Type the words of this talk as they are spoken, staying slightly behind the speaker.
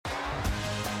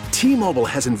T-Mobile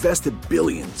has invested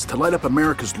billions to light up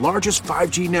America's largest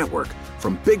 5G network,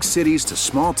 from big cities to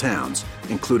small towns,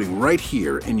 including right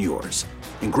here in yours.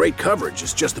 And great coverage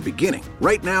is just the beginning.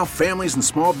 Right now, families and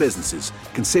small businesses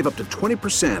can save up to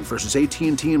 20% versus AT&T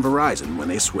and Verizon when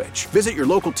they switch. Visit your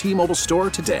local T-Mobile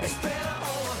store today.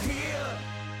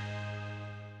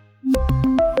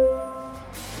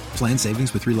 Plan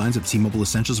savings with 3 lines of T-Mobile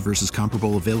Essentials versus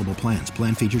comparable available plans.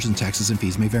 Plan features and taxes and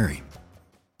fees may vary.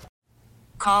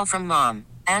 Call from mom.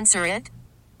 Answer it.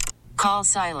 Call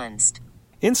silenced.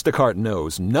 Instacart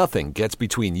knows nothing gets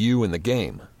between you and the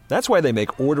game. That's why they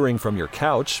make ordering from your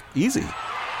couch easy.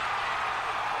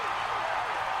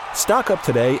 Stock up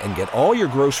today and get all your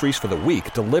groceries for the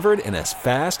week delivered in as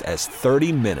fast as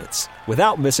 30 minutes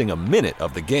without missing a minute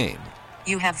of the game.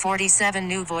 You have 47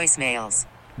 new voicemails.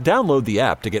 Download the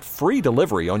app to get free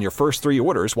delivery on your first 3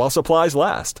 orders while supplies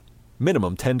last.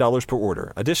 Minimum $10 per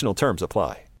order. Additional terms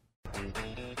apply.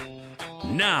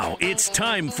 Now it's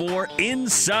time for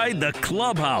Inside the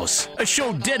Clubhouse, a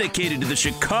show dedicated to the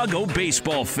Chicago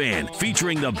baseball fan,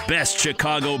 featuring the best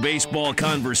Chicago baseball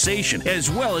conversation, as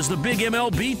well as the big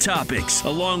MLB topics,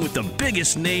 along with the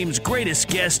biggest names, greatest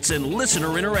guests, and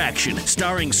listener interaction,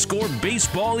 starring Score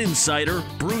baseball insider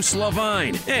Bruce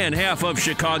Levine and half of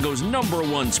Chicago's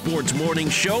 #1 sports morning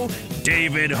show,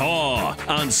 David Haugh,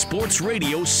 on Sports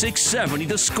Radio 670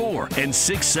 The Score and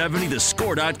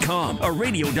 670thescore.com, a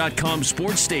radio.com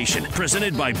sports station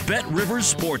presented by Bet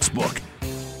Rivers Sportsbook.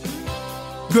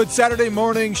 Good Saturday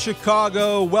morning,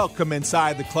 Chicago. Welcome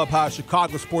inside the Clubhouse,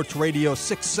 Chicago Sports Radio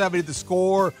 670 The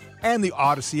Score and the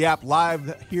Odyssey app,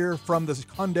 live here from the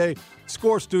Hyundai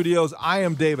Score Studios. I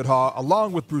am David Haugh,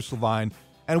 along with Bruce Levine,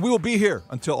 and we will be here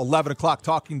until 11 o'clock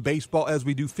talking baseball as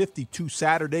we do 52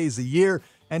 Saturdays a year.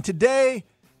 And today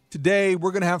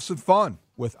we're going to have some fun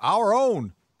with our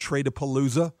own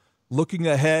Trade-a-Palooza, looking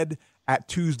ahead at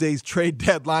Tuesday's trade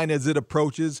deadline as it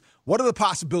approaches. What are the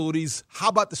possibilities? How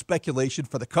about the speculation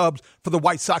for the Cubs, for the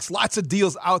White Sox? Lots of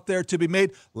deals out there to be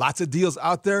made. Lots of deals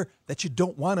out there that you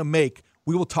don't want to make.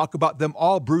 We will talk about them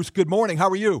all. Bruce, good morning. How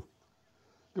are you?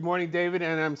 Good morning, David.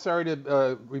 And I'm sorry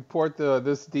to report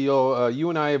this deal. You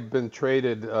and I have been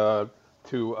traded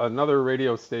to another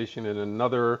radio station in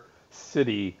another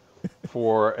city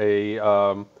for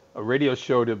a radio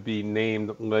show to be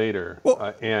named later.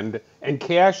 Well, and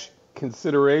cash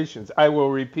considerations. I will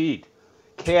repeat,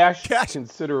 cash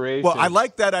considerations. Well, I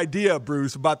like that idea,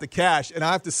 Bruce, about the cash. And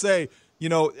I have to say,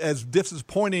 as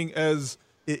disappointing as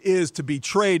it is to be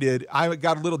traded, I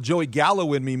got a little Joey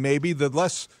Gallo in me, maybe. The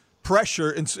less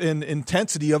pressure and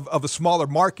intensity of a smaller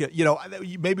market,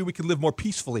 maybe we can live more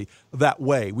peacefully that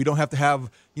way. We don't have to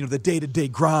have, the day-to-day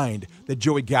grind that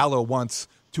Joey Gallo wants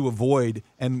to avoid,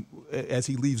 and as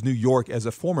he leaves New York as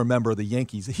a former member of the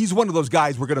Yankees. He's one of those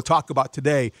guys we're going to talk about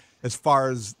today as far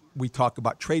as we talk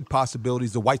about trade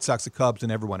possibilities, the White Sox, the Cubs,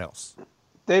 and everyone else.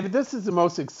 David, this is the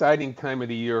most exciting time of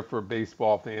the year for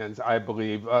baseball fans, I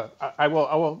believe. I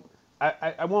won't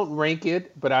rank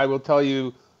it, but I will tell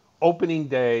you, opening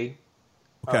day,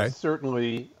 okay.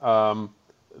 Certainly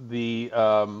the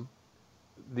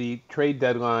trade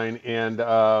deadline and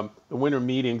the winter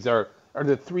meetings are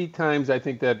the 3 times I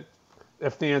think that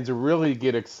fans really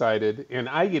get excited, and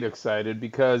I get excited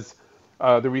because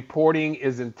the reporting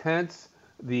is intense.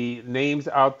 The names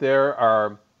out there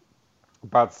are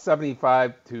about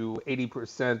 75 to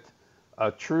 80%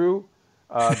 true.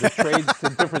 The trades to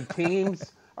different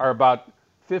teams are about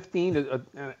 15,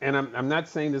 and I'm not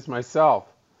saying this myself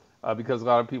because a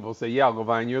lot of people say, yeah,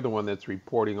 Levine, you're the one that's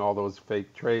reporting all those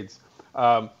fake trades.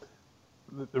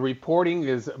 The reporting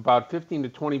is about 15 to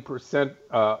 20%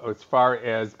 as far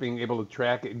as being able to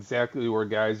track exactly where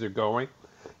guys are going.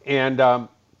 And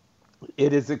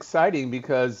it is exciting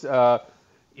because,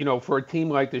 for a team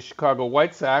like the Chicago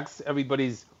White Sox,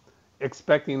 everybody's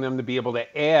expecting them to be able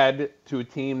to add to a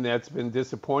team that's been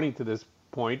disappointing to this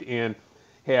point and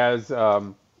has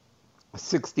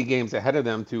 60 games ahead of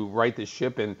them to right the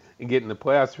ship and get in the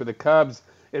playoffs. For the Cubs,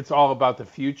 it's all about the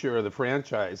future of the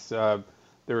franchise.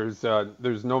 There's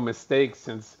no mistake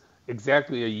since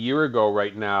exactly a year ago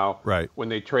right now, right, when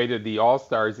they traded the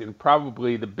All-Stars in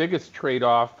probably the biggest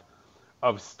trade-off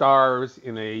of stars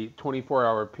in a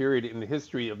 24-hour period in the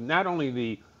history of not only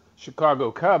the Chicago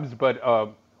Cubs, but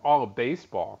all of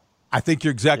baseball. I think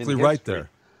you're exactly right there.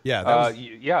 Yeah,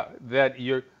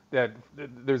 that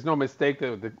there's no mistake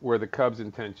that where the Cubs'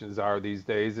 intentions are these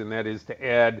days, and that is to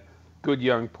add good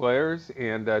young players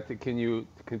and to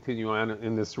continue on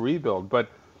in this rebuild. But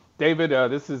David,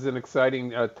 this is an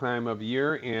exciting time of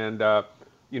year, and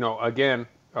again,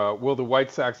 will the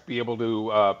White Sox be able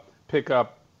to pick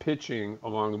up pitching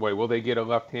along the way? Will they get a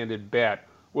left-handed bat?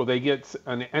 will they get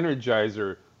an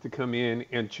energizer to come in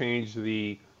and change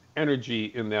the energy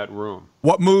in that room?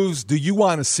 What moves do you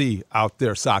want to see out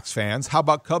there, Sox fans? How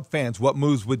about Cub fans? What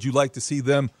moves would you like to see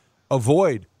them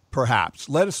avoid, perhaps?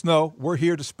 Let us know. We're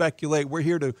here to speculate. We're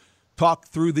here to talk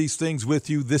through these things with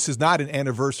you. This is not an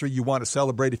anniversary you want to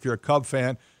celebrate if you're a Cub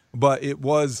fan, but it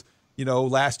was,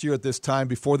 last year at this time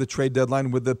before the trade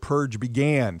deadline when the purge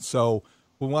began. So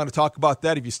we want to talk about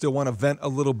that. If you still want to vent a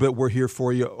little bit, we're here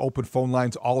for you. Open phone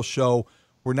lines all show.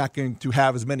 We're not going to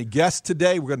have as many guests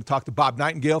today. We're going to talk to Bob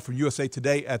Nightingale from USA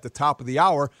Today at the top of the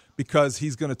hour because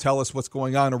he's going to tell us what's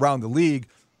going on around the league.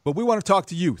 But we want to talk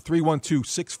to you,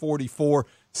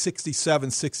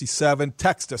 312-644-6767.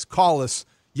 Text us, call us,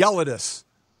 yell at us,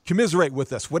 commiserate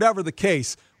with us, whatever the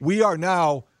case. We are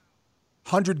now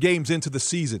 100 games into the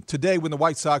season. Today, when the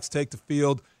White Sox take the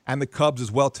field, and the Cubs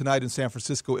as well tonight in San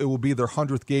Francisco, it will be their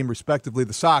 100th game, respectively.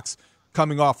 The Sox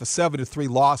coming off a 7-3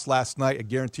 loss last night, a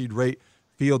guaranteed rate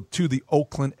field to the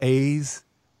Oakland A's,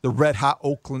 the red-hot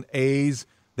Oakland A's.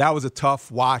 That was a tough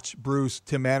watch, Bruce.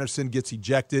 Tim Anderson gets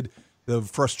ejected. The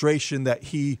frustration that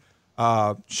he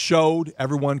showed,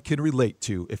 everyone can relate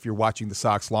to if you're watching the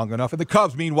Sox long enough. And the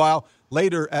Cubs, meanwhile,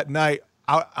 later at night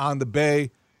out on the Bay,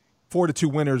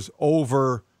 4-2 winners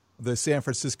over the San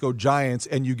Francisco Giants,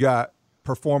 and you got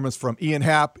performance from Ian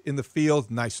Happ in the field,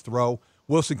 nice throw.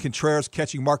 Wilson Contreras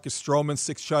catching Marcus Stroman,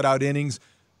 6 shutout innings.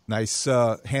 Nice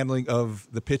handling of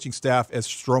the pitching staff, as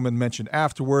Stroman mentioned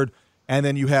afterward. And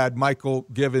then you had Michael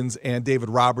Givens and David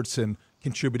Robertson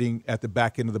contributing at the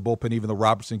back end of the bullpen, even though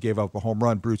Robertson gave up a home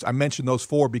run. Bruce, I mentioned those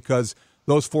 4 because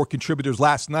those 4 contributors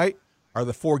last night are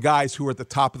the 4 guys who are at the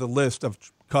top of the list of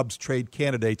Cubs trade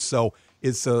candidates. So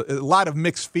it's a lot of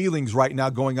mixed feelings right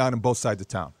now going on both sides of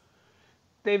town.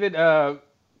 David,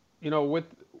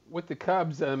 with the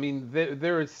Cubs, I mean,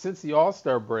 they're since the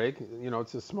All-Star break,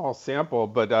 it's a small sample,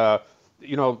 but,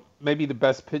 maybe the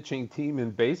best pitching team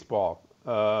in baseball.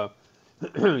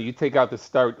 You take out the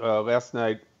start last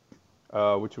night,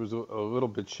 which was a little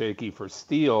bit shaky for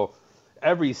Steele.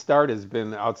 Every start has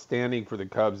been outstanding for the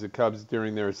Cubs. The Cubs,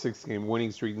 during their 6-game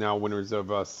winning streak, now winners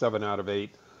of 7 out of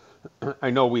 8. I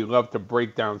know we love to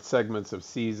break down segments of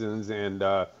seasons and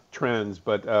trends,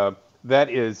 but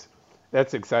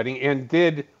that's exciting. And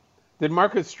did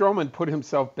Marcus Stroman put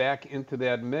himself back into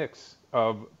that mix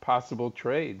of possible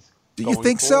trades? Do you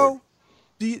think forward?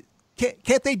 So?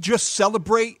 Can't they just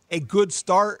celebrate a good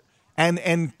start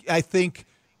and I think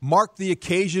mark the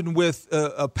occasion with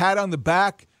a pat on the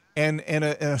back and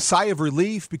a sigh of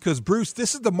relief? Because, Bruce,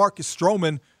 this is the Marcus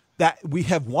Stroman that we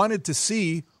have wanted to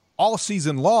see all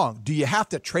season long. Do you have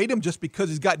to trade him just because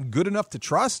he's gotten good enough to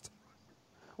trust?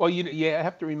 Well, you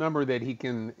have to remember that he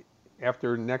can,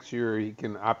 after next year, he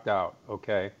can opt out.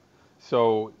 Okay,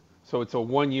 so it's a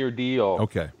 1-year deal.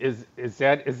 Okay, is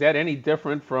that any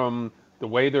different from the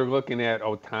way they're looking at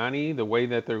Ohtani, the way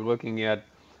that they're looking at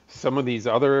some of these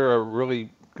other really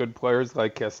good players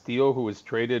like Castillo, who was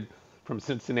traded from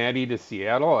Cincinnati to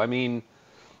Seattle? I mean,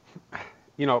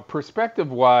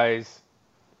 perspective-wise,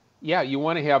 yeah, you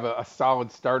want to have a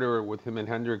solid starter with him and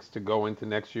Hendricks to go into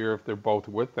next year if they're both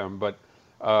with them. But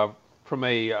from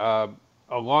a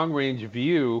long-range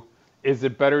view, is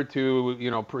it better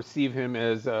to perceive him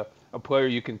as a player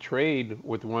you can trade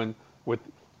with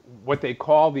what they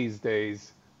call these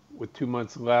days, with 2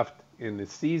 months left in the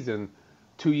season,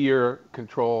 2-year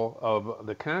control of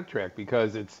the contract,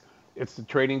 because it's the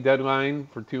trading deadline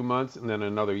for 2 months and then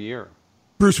another year.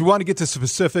 Bruce, we want to get to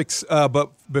specifics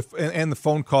and the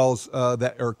phone calls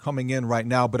that are coming in right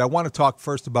now, but I want to talk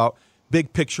first about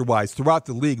big picture-wise. Throughout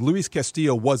the league, Luis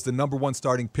Castillo was the number 1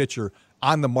 starting pitcher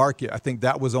on the market. I think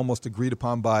that was almost agreed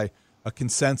upon by a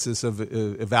consensus of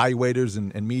evaluators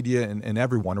and media and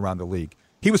everyone around the league.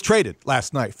 He was traded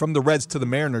last night from the Reds to the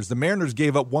Mariners. The Mariners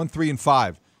gave up 1, 3, and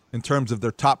 5 in terms of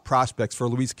their top prospects for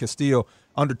Luis Castillo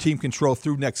under team control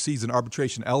through next season,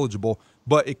 arbitration eligible,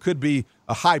 but it could be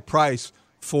a high price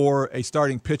for a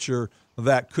starting pitcher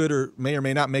that could or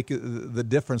may not make the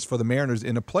difference for the Mariners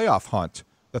in a playoff hunt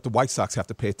that the White Sox have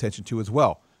to pay attention to as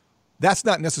well. That's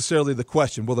not necessarily the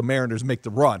question. Will the Mariners make the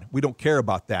run? We don't care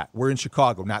about that. We're in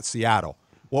Chicago, not Seattle.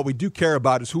 What we do care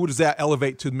about is who does that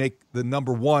elevate to make the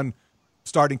number 1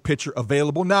 starting pitcher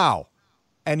available now.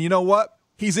 And you know what?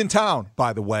 He's in town,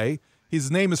 by the way.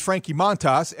 His name is Frankie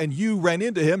Montas, and you ran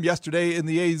into him yesterday in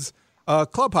the A's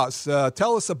clubhouse.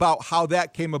 Tell us about how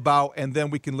that came about, and then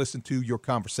we can listen to your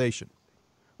conversation.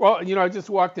 Well, I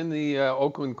just walked in the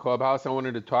Oakland clubhouse. I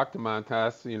wanted to talk to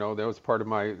Montas. That was part of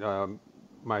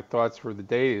my thoughts for the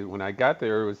day. When I got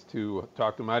there, was to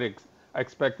talk to him. I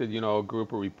expected, a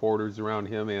group of reporters around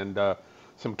him and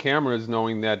some cameras,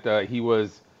 knowing that he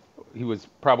was he was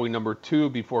probably number 2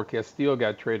 before Castillo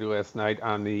got traded last night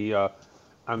on the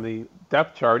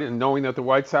depth chart, and knowing that the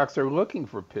White Sox are looking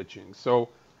for pitching. So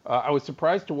I was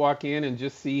surprised to walk in and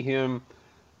just see him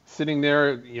sitting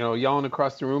there, yelling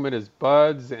across the room at his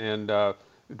buds, and the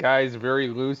guys very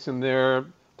loose in there,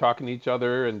 talking to each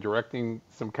other and directing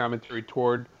some commentary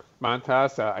toward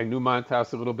Montas. I knew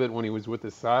Montas a little bit when he was with the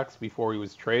Sox before he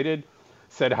was traded,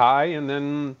 said hi, and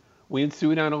then we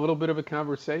ensued on a little bit of a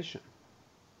conversation.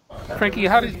 Frankie,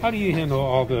 how do you handle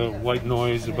all the white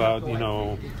noise about,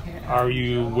 are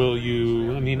you, will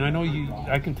you? I mean, I know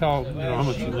I can tell, how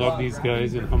much you love these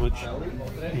guys and how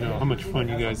much fun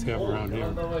you guys have around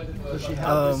here.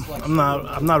 I'm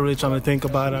not really trying to think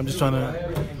about it. I'm just trying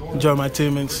to enjoy my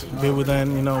teammates, be with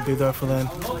them, be there for them.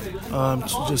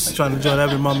 Just trying to enjoy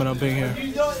every moment of being here.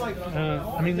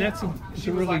 I mean, it's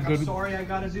a really good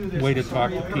way to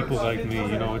talk to people like me.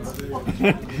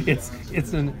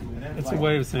 It's a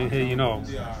way of saying, hey,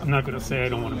 I'm not going to say I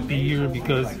don't want to be here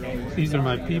because these are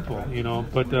my people,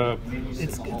 but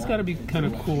it's got to be kind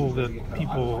of cool that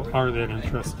people are that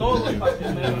interested in you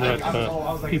and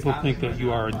that people think that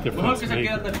you are a difference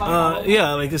maker.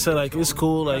 Yeah, like I said, it's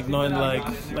cool, knowing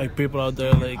like people out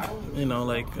there,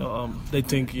 they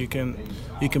think you can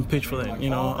pitch for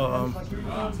them,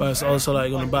 but it's also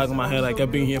on the back of my head,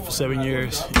 I've been here for 7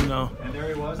 years,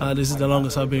 this is the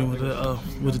longest I've been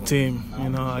with the team,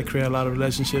 I create a lot of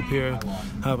relationship here,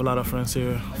 have a lot of friends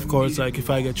here. Of course, if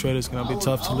I get traded, it's gonna be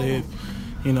tough to leave.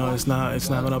 It's not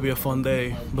gonna be a fun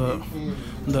day. But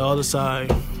the other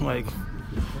side,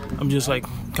 I'm just kind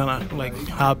of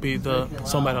happy that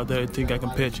somebody out there think I can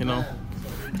pitch.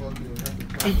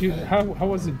 How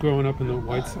was it growing up in the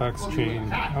White Sox chain?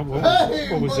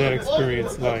 What was that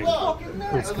experience like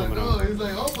first coming up?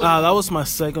 That was my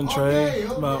second trade.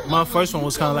 But my first one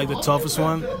was kind of the toughest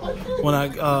one when I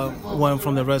went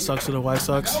from the Red Sox to the White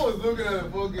Sox.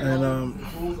 And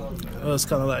it was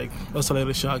kind of it was a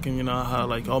little shocking, how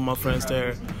all my friends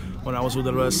there when I was with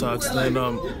the Red Sox. Then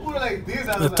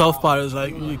the tough part is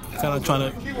you kind of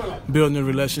trying to build new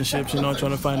relationships, trying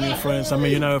to find new friends. I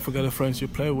mean, you never forget the friends you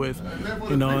play with,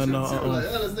 in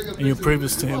your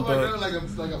previous team.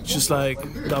 But just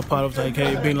that part of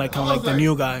hey, being kind of the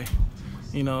new guy,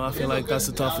 I feel that's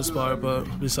the toughest part. But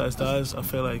besides that, I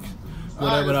feel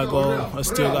wherever I go, I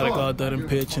still gotta go out there and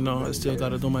pitch. I still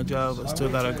gotta do my job. I still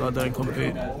gotta go out there and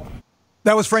compete.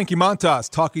 That was Frankie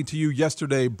Montas talking to you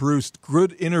yesterday, Bruce.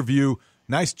 Good interview.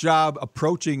 Nice job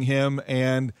approaching him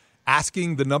and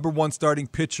asking the number 1 starting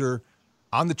pitcher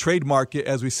on the trade market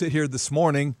as we sit here this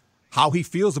morning how he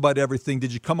feels about everything.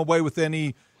 Did you come away with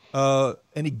any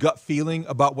gut feeling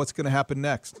about what's going to happen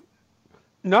next?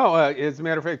 No, as a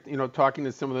matter of fact, talking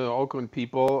to some of the Oakland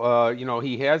people,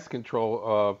 he has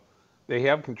control. They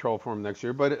have control for him next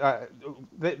year, but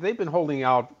they've been holding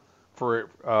out for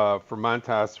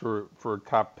Montas for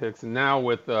top picks, and now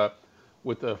with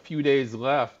a few days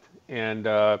left and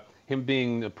him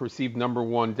being the perceived number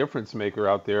 1 difference maker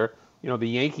out there, the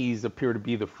Yankees appear to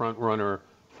be the front runner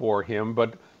for him.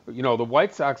 But the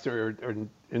White Sox are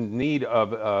in need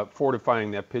of fortifying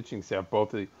that pitching staff,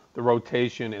 both the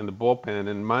rotation and the bullpen.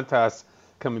 And Montas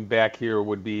coming back here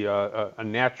would be a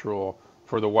natural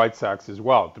for the White Sox as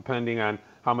well, depending on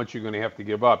how much you're going to have to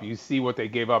give up. You see what they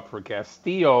gave up for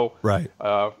Castillo. Right.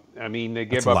 They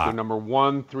gave up their number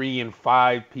 1, 3, and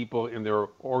 5 people in their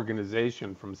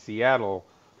organization from Seattle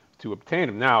to obtain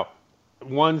him. Now,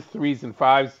 1s, 3s, and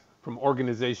 5s from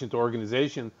organization to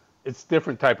organization, it's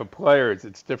different type of players.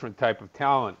 It's different type of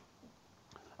talent.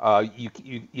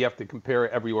 You have to compare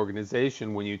every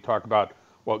organization when you talk about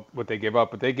what they gave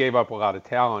up. But they gave up a lot of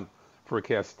talent for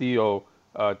Castillo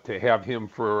to have him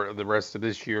for the rest of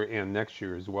this year and next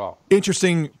year as well.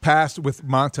 Interesting past with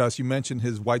Montas. You mentioned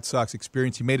his White Sox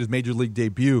experience. He made his major league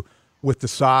debut with the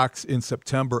Sox in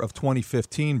September of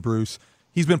 2015, Bruce.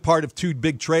 He's been part of 2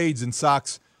 big trades in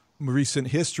Sox recent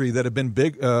history that have been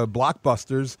big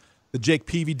blockbusters. The Jake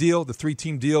Peavy deal, the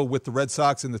 3-team deal with the Red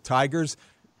Sox and the Tigers.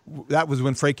 That was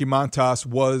when Frankie Montas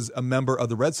was a member of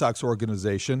the Red Sox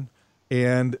organization.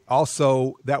 And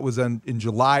also that was in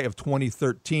July of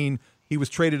 2013. He was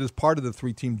traded as part of the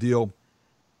 3-team deal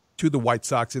to the White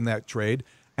Sox in that trade.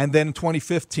 And then in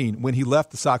 2015, when he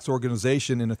left the Sox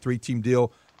organization in a 3-team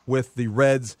deal with the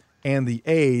Reds and the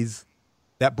A's,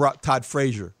 that brought Todd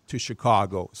Frazier to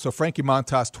Chicago. So Frankie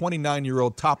Montas,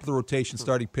 29-year-old, top of the rotation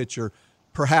starting pitcher,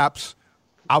 perhaps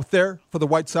out there for the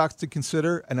White Sox to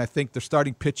consider. And I think they're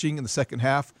starting pitching in the second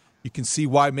half. You can see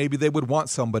why maybe they would want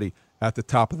somebody at the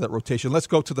top of that rotation. Let's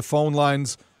go to the phone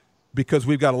lines. because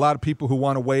we've got a lot of people who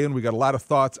want to weigh in. We've got a lot of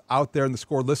thoughts out there in the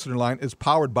Score listener line. Is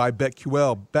powered by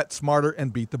BetQL. Bet smarter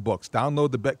and beat the books.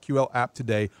 Download the BetQL app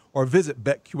today or visit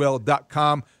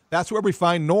BetQL.com. That's where we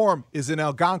find Norm is in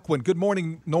Algonquin. Good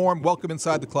morning, Norm. Welcome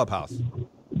inside the clubhouse.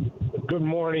 Good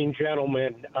morning,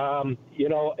 gentlemen.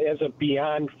 As a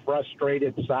beyond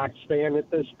frustrated Sox fan at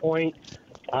this point,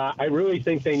 I really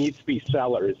think they need to be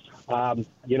sellers.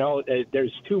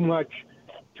 There's too much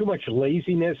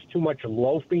laziness, too much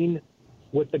loafing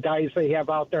with the guys they have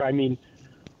out there. I mean,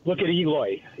 look at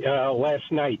Eloy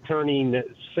last night, turning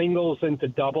singles into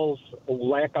doubles,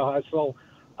 lack of hustle.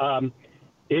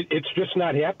 It's just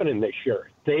not happening this year.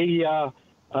 They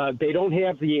don't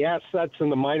have the assets in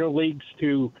the minor leagues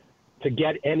to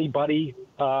get anybody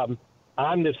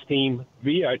on this team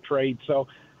via a trade. So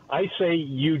I say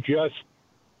you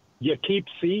keep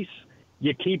Cease,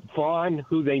 you keep Vaughn,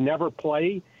 who they never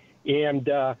play, and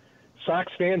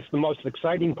Sox fans, the most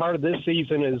exciting part of this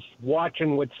season is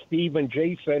watching what Steve and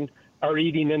Jason are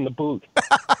eating in the booth.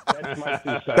 That's my 2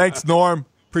 cents. Thanks, Norm.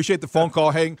 Appreciate the phone call.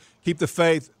 Hey, keep the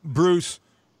faith. Bruce,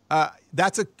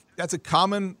 that's a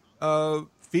common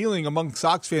feeling among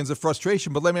Sox fans of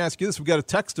frustration. But let me ask you this. We've got a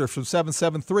texter from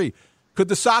 773. Could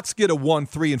the Sox get a 1,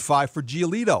 3, and 5 for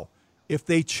Giolito if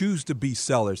they choose to be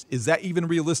sellers? Is that even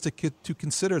realistic to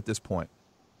consider at this point?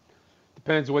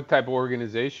 Depends what type of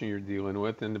organization you're dealing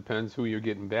with, and depends who you're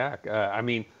getting back.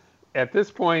 At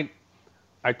this point,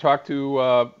 I talked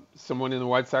to someone in the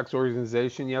White Sox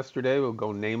organization yesterday. We'll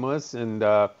go nameless, and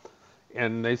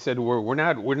they said we're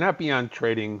not beyond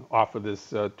trading off of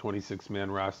this 26-man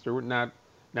roster. We're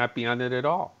not beyond it at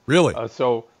all. Really?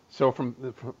 So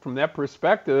from that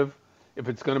perspective, if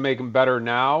it's going to make them better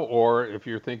now, or if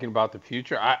you're thinking about the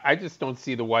future, I just don't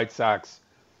see the White Sox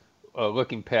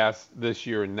looking past this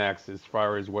year and next as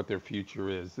far as what their future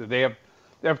is. They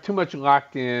have too much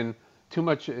locked in, too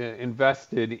much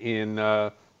invested in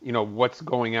what's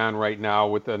going on right now,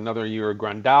 with another year of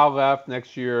Grandal left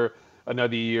next year,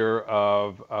 another year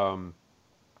of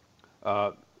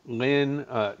Lynn,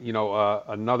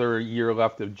 another year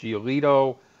left of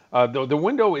Giolito. The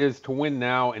window is to win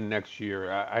now and next year.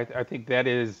 I think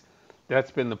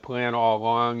that's been the plan all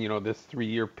along, this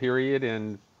 3-year period.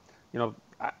 And,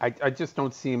 I just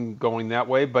don't see him going that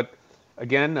way. But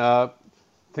again,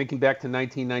 thinking back to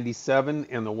 1997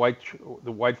 and the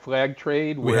white flag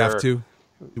trade, we have to.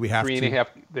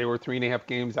 They were 3.5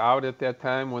 games out at that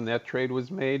time when that trade was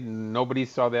made, and nobody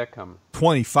saw that coming.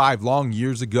 25 long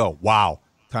years ago. Wow,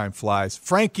 time flies.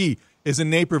 Frankie is in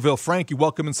Naperville. Frankie,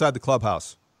 welcome inside the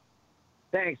clubhouse.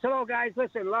 Thanks. Hello, guys.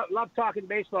 Listen, love talking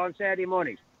baseball on Saturday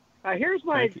mornings. Here's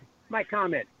my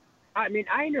comment. I mean,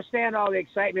 I understand all the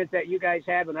excitement that you guys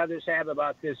have and others have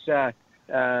about this,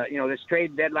 this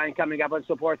trade deadline coming up and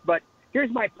so forth. But here's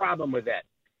my problem with that.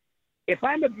 If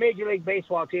I'm a Major League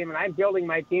Baseball team and I'm building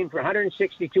my team for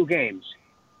 162 games,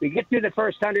 we get through the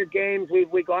first 100 games.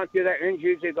 We've gone through their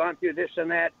injuries. We've gone through this and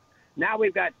that. Now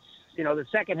we've got, the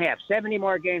second half, 70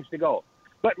 more games to go.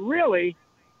 But really,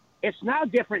 it's now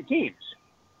different teams.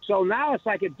 So now it's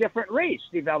like a different race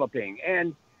developing.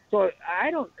 And so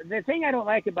the thing I don't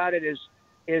like about it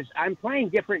is I'm playing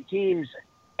different teams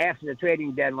after the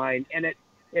trading deadline, and it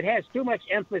has too much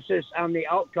emphasis on the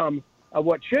outcome of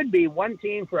what should be one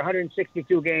team for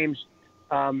 162 games.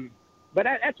 But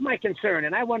that's my concern,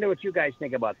 and I wonder what you guys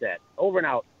think about that. Over and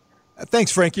out.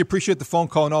 Thanks, Frankie. Appreciate the phone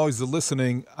call and always the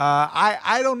listening.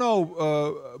 I don't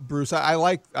know, Bruce. I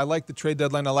like the trade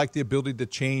deadline. I like the ability to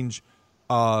change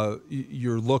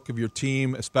your look of your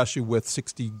team, especially with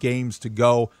 60 games to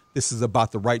go. This is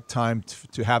about the right time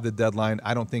to have the deadline.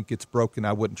 I don't think it's broken.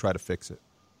 I wouldn't try to fix it.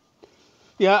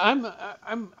 Yeah,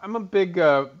 I'm a big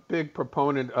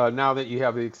proponent now that you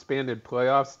have the expanded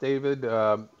playoffs, David,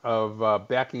 of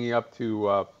backing you up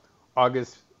to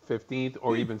August 15th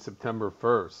or even September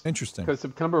 1st. Interesting. Because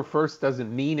September 1st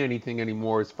doesn't mean anything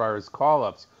anymore as far as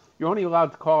call-ups. You're only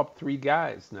allowed to call up 3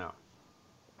 guys now.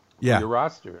 Yeah. Your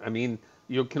roster. I mean,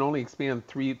 you can only expand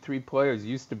three players. It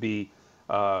used to be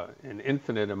an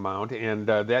infinite amount, and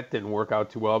that didn't work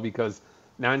out too well because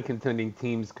non-contending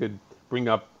teams could bring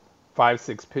up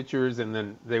 5-6 pitchers, and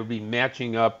then they would be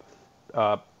matching up,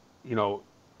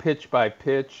 pitch by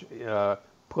pitch,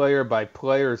 player by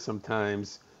player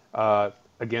sometimes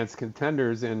against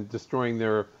contenders and destroying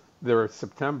their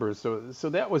September. So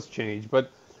that was changed.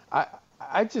 But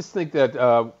I just think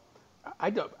that I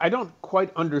don't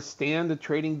quite understand the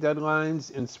trading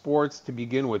deadlines in sports to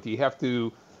begin with. You have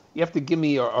to give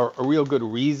me a real good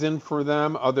reason for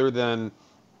them, other than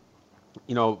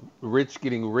rich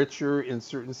getting richer in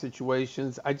certain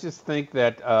situations. I just think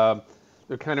that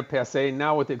they're kind of passé.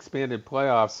 Now with the expanded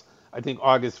playoffs, I think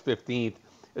August 15th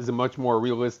is a much more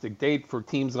realistic date for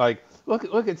teams like,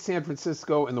 look at San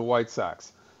Francisco and the White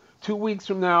Sox. 2 weeks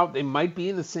from now, they might be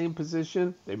in the same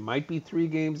position. They might be 3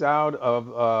 games out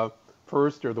of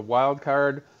first or the wild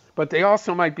card, but they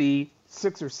also might be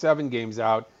 6 or 7 games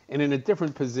out and in a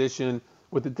different position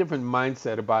with a different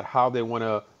mindset about how they want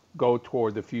to go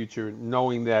toward the future,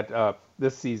 knowing that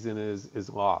this season is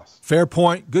lost. Fair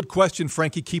point. Good question,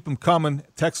 Frankie. Keep them coming.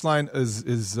 Text line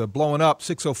is blowing up.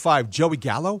 605. Joey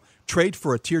Gallo, trade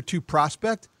for a Tier 2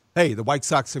 prospect? Hey, the White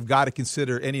Sox have got to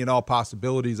consider any and all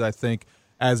possibilities, I think,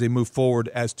 as they move forward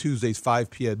as Tuesday's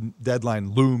 5 p.m.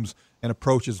 deadline looms and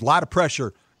approaches. A lot of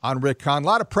pressure on Rick Hahn. A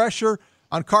lot of pressure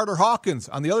on Carter Hawkins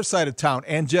on the other side of town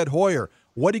and Jed Hoyer.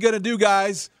 What are you going to do,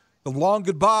 guys? The long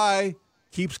goodbye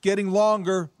keeps getting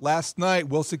longer. Last night,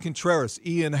 Wilson Contreras,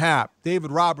 Ian Happ,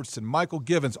 David Robertson, Michael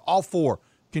Givens, all 4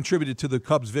 contributed to the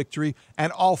Cubs' victory,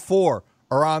 and all 4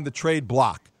 are on the trade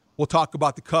block. We'll talk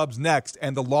about the Cubs next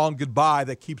and the long goodbye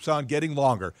that keeps on getting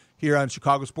longer here on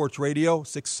Chicago Sports Radio,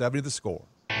 670 The Score.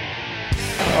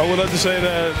 I would like to say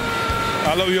that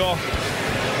I love you all.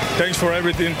 Thanks for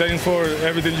everything. Thanks for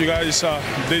everything you guys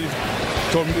did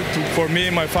for me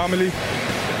and my family.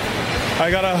 I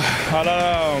got a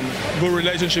good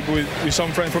relationship with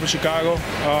some friends from Chicago,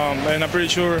 and I'm pretty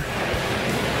sure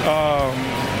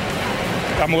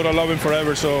I'm going to love him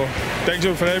forever. So thank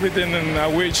you for everything, and I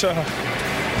wish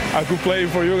I could play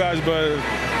for you guys, but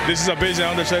this is a business.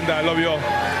 I understand that. I love you all.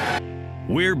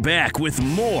 We're back with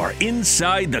more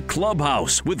Inside the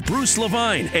Clubhouse with Bruce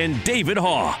Levine and David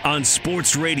Haugh on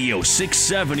Sports Radio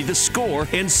 670 The Score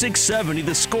and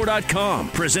 670thescore.com.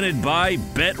 Presented by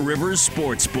Bet Rivers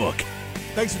Sportsbook.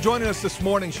 Thanks for joining us this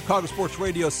morning. Chicago Sports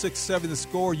Radio 670 The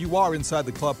Score. You are Inside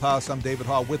the Clubhouse. I'm David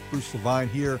Haugh with Bruce Levine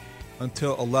here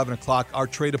until 11 o'clock. Our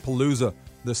Trade-a-Palooza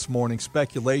this morning.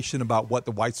 Speculation about what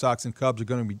the White Sox and Cubs are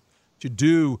going to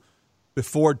do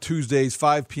before Tuesday's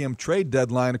 5 p.m. trade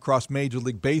deadline across Major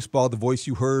League Baseball. The voice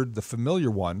you heard, the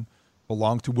familiar one,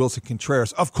 belonged to Wilson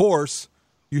Contreras. Of course,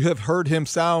 you have heard him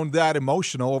sound that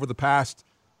emotional over the past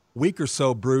week or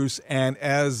so, Bruce, and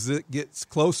as it gets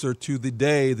closer to the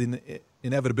day the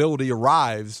inevitability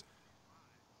arrives,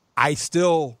 I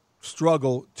still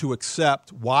struggle to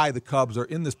accept why the Cubs are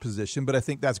in this position, but I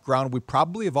think that's ground we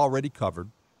probably have already covered.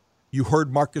 You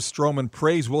heard Marcus Stroman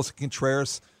praise Wilson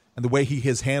Contreras and the way he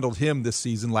has handled him this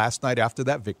season last night after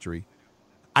that victory.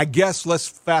 I guess let's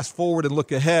fast forward and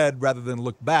look ahead rather than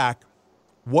look back.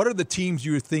 What are the teams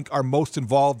you think are most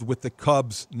involved with the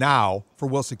Cubs now for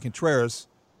Wilson Contreras,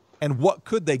 and what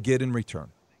could they get in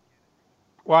return?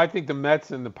 Well, I think the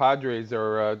Mets and the Padres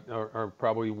are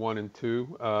probably 1 and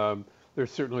 2.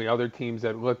 There's certainly other teams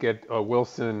that look at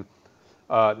Wilson.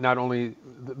 Not only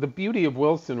the beauty of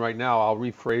Wilson right now, I'll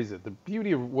rephrase it. The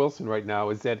beauty of Wilson right now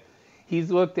is that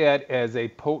he's looked at as a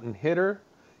potent hitter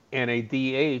and a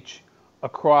DH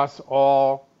across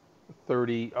all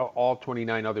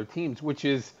 29 other teams, which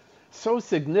is so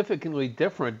significantly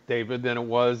different, David, than it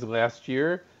was last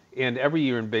year and every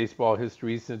year in baseball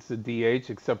history since the DH,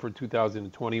 except for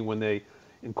 2020 when they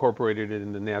incorporated it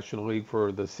in the National League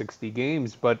for the 60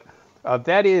 games. But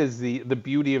that is the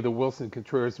beauty of the Wilson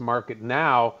Contreras market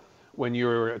now. When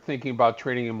you're thinking about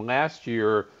trading him last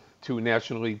year to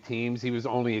National League teams, he was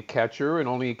only a catcher, and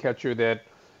only a catcher that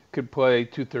could play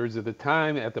 2/3 of the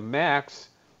time at the max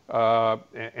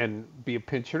and be a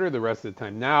pinch hitter the rest of the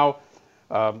time. Now,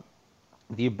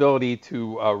 the ability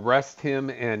to rest him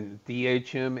and DH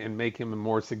him and make him a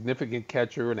more significant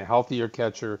catcher and a healthier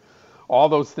catcher, all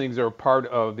those things are part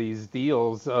of these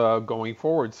deals going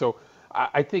forward. So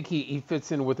I think he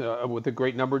fits in with a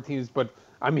great number of teams, but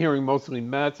I'm hearing mostly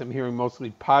Mets. I'm hearing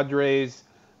mostly Padres.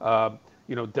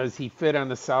 Does he fit on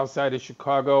the south side of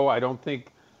Chicago? I don't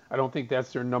think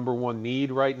that's their number one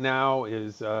need right now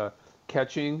is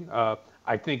catching.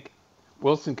 I think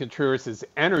Wilson Contreras'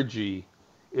 energy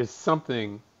is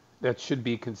something that should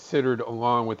be considered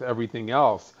along with everything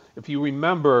else. If you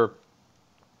remember,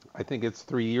 I think it's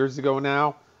 3 years ago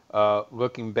now,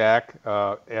 looking back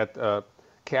at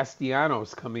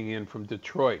Castellanos coming in from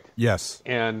Detroit. Yes.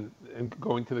 And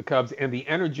going to the Cubs and the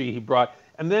energy he brought.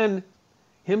 And then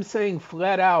him saying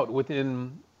flat out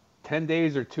within 10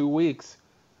 days or 2 weeks,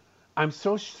 I'm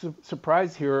so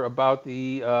surprised here about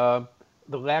the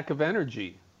lack of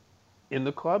energy in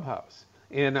the clubhouse.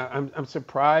 And I'm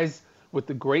surprised with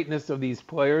the greatness of these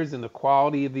players and the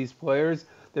quality of these players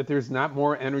that there's not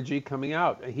more energy coming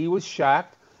out. He was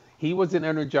shocked. He was an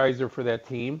energizer for that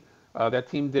team. That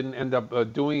team didn't end up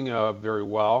doing very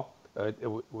well.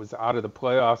 It was out of the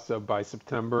playoffs by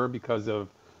September because of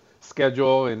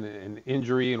schedule and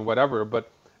injury and whatever.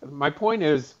 But my point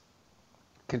is,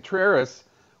 Contreras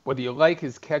whether you like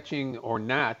his catching or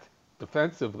not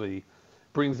defensively,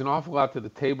 brings an awful lot to the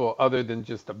table other than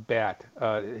just a bat.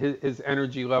 His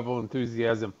energy level,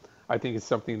 enthusiasm, I think is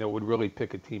something that would really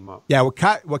pick a team up. Yeah,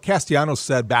 what Castellanos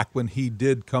said back when he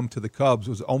did come to the Cubs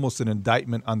was almost an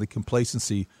indictment on the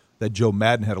complacency that Joe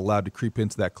Maddon had allowed to creep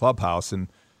into that clubhouse. And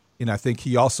I think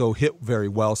he also hit very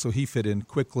well, so he fit in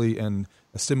quickly and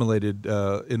assimilated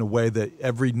in a way that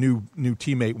every new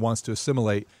teammate wants to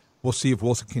assimilate. We'll see if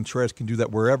Wilson Contreras can do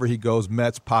that wherever he goes,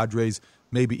 Mets, Padres,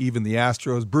 maybe even the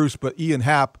Astros. Bruce, but Ian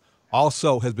Happ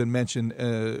also has been mentioned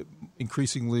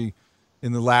increasingly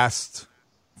in the last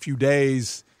few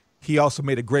days. He also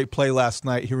made a great play last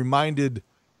night. He reminded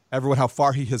everyone how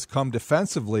far he has come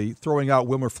defensively, throwing out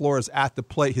Wilmer Flores at the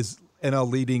plate, his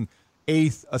NL leading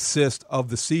 8th assist of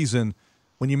the season.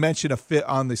 When you mentioned a fit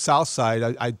on the south side,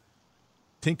 I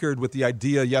tinkered with the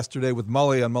idea yesterday with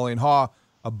Mully on Mully and Haw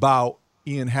about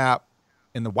Ian Happ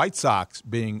and the White Sox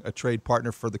being a trade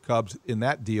partner for the Cubs in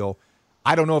that deal.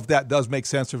 I don't know if that does make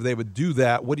sense or if they would do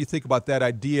that. What do you think about that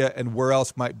idea, and where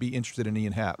else might be interested in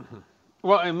Ian Happ?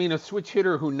 Well, I mean, a switch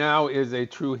hitter who now is a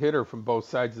true hitter from both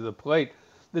sides of the plate.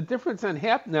 The difference on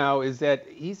Happ now is that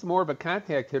he's more of a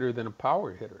contact hitter than a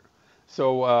power hitter.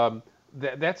 So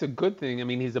that's a good thing. I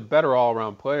mean, he's a better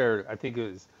all-around player. I think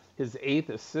it was his 8th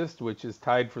assist, which is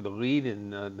tied for the lead in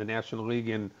the National League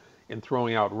in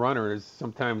throwing out runners.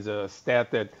 Sometimes a stat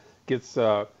that gets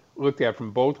looked at from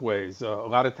both ways. A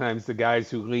lot of times the guys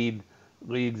who lead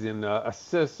leagues in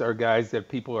assists are guys that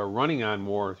people are running on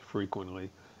more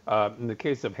frequently. In the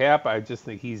case of Happ, I just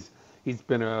think he's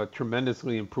been a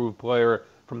tremendously improved player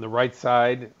from the right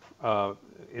side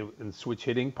in switch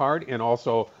hitting part, and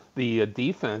also the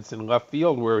defense in left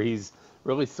field where he's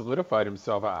really solidified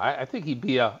himself. I think he'd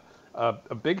be a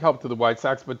big help to the White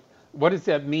Sox. But what does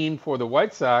that mean for the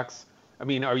White Sox? I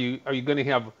mean, are you going to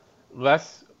have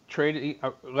less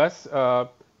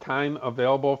time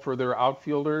available for their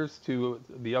outfielders to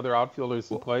the other outfielders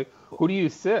to play? Who do you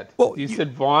sit? Do you sit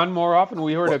Vaughn more often?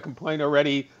 We heard a complaint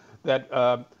already that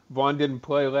Vaughn didn't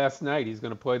play last night. He's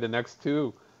going to play the next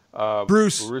two.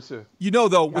 Bruce, Marissa. You know,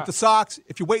 though, with the Sox,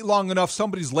 if you wait long enough,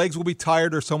 somebody's legs will be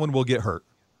tired or someone will get hurt.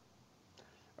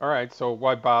 All right, so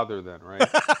why bother then, right?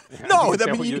 No,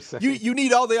 I mean, you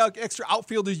need all the extra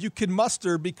outfielders you can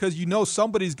muster because you know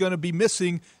somebody's going to be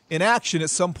missing in action at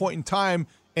some point in time,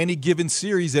 any given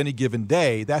series, any given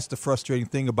day. That's the frustrating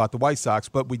thing about the White Sox,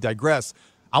 but we digress.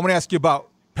 I want to ask you about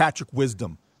Patrick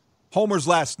Wisdom. Homers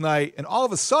last night, and all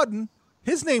of a sudden,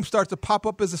 his name starts to pop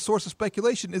up as a source of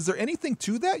speculation. Is there anything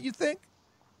to that, you think?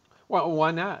 Well,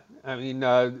 why not? I mean,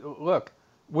 look,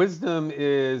 Wisdom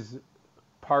is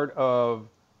part of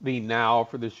the now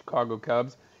for the Chicago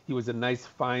Cubs. He was a nice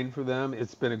find for them.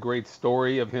 It's been a great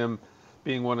story of him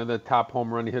being one of the top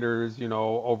home run hitters, you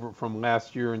know, over from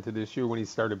last year into this year when he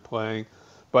started playing.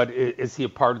 But is he a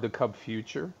part of the Cub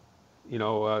future? You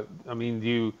know, I mean,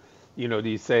 do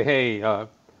you say, hey,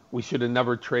 we should have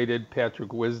never traded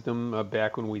Patrick Wisdom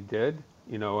back when we did?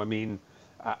 You know, I mean,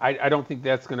 I don't think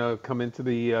that's going to come into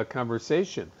the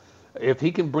conversation. If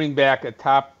he can bring back a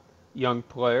top young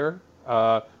player,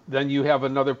 then you have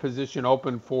another position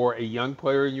open for a young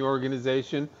player in your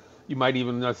organization. You might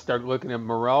even start looking at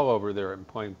Morel over there and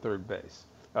playing third base,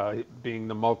 being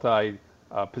the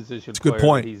multi-position player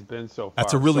that he's been so far.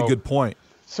 That's a really good point.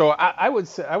 So I would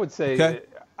say okay.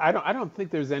 I don't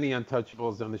think there's any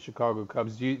untouchables on the Chicago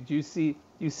Cubs. Do you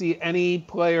see any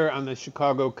player on the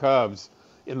Chicago Cubs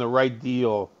in the right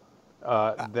deal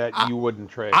that you wouldn't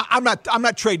trade? I'm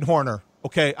not trading Horner.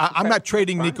 Okay, I'm not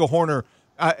trading Nico Horner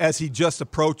as he just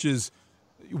approaches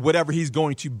whatever he's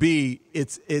going to be.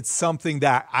 It's something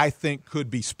that I think could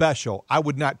be special. I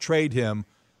would not trade him.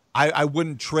 I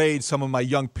wouldn't trade some of my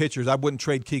young pitchers. I wouldn't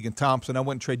trade Keegan Thompson. I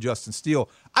wouldn't trade Justin Steele.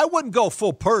 I wouldn't go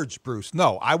full purge, Bruce.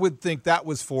 No, I would think that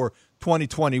was for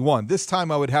 2021. This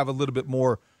time I would have a little bit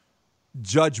more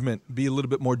judgment, be a little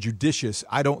bit more judicious.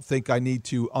 I don't think I need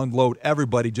to unload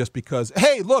everybody just because,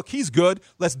 hey, look, he's good.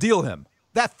 Let's deal him.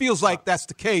 That feels like that's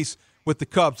the case with the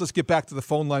Cubs. Let's get back to the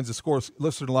phone lines. The Score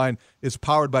listener line is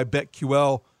powered by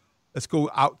BetQL. Let's go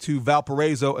out to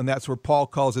Valparaiso, and that's where Paul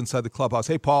calls inside the clubhouse.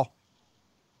 Hey, Paul.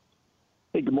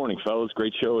 Hey, good morning, fellas.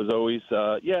 Great show as always.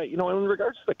 In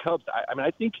regards to the Cubs,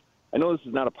 I know this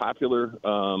is not a popular,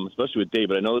 especially with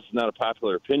David, I know this is not a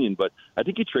popular opinion, but I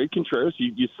think you trade Contreras.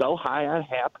 You sell high on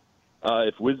Happ.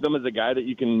 If Wisdom is a guy that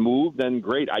you can move, then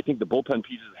great. I think the bullpen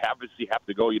pieces obviously have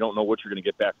to go. You don't know what you're going to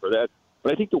get back for that.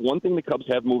 But I think the one thing the Cubs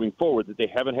have moving forward that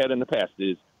they haven't had in the past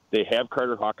is they have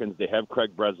Carter Hawkins, they have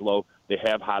Craig Breslow, they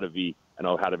have Hottovy. I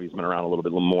know Hottovy's been around a little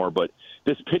bit more, but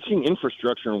this pitching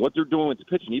infrastructure and what they're doing with the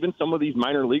pitching, even some of these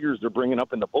minor leaguers they're bringing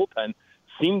up in the bullpen,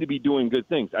 seem to be doing good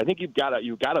things. I think you've got at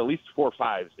least 4 or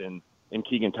 5s in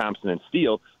Keegan Thompson and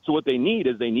Steele. So what they need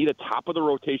is a top of the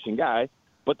rotation guy.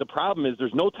 But the problem is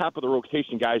there's no top of the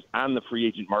rotation guys on the free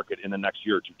agent market in the next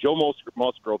year or two. Joe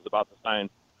Musgrove's about to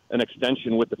sign an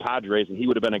extension with the Padres, and he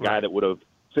would have been a guy that would have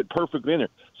fit perfectly in there.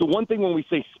 So one thing when we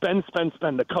say spend,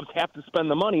 the Cubs have to spend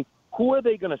the money. Who are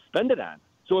they going to spend it on?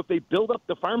 So if they build up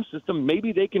the farm system,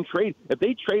 maybe they can trade. If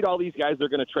they trade all these guys they're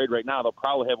going to trade right now, they'll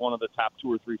probably have one of the top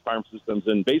 2 or 3 farm systems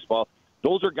in baseball.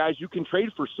 Those are guys you can trade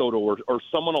for Soto or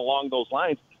someone along those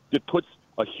lines that puts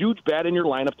a huge bat in your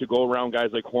lineup to go around guys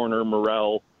like Horner,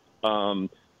 Morel,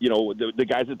 the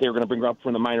guys that they're going to bring up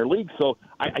from the minor leagues. So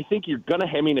I think you're going to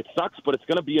 – it sucks, but it's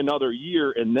going to be another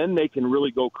year, and then they can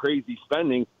really go crazy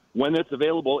spending when it's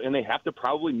available, and they have to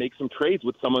probably make some trades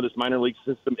with some of this minor league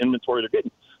system inventory they're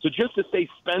getting. So just to say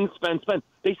spend,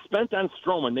 they spent on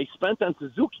Stroman. They spent on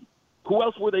Suzuki. Who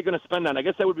else were they going to spend on? I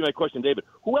guess that would be my question, David.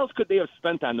 Who else could they have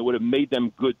spent on that would have made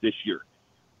them good this year?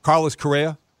 Carlos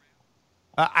Correa.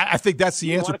 I think that's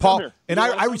the answer, Paul. And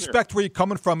I respect where you're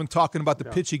coming from and talking about the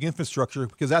pitching infrastructure,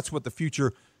 because that's what the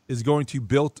future is going to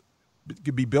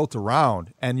be built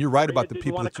around. And you're right about the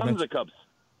people that you mentioned. The Cubs.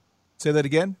 Say that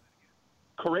again?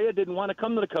 Correa didn't want to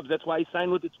come to the Cubs. That's why he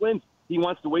signed with the Twins. He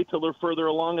wants to wait till they're further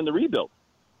along in the rebuild.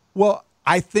 Well,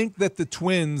 I think that the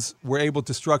Twins were able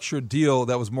to structure a deal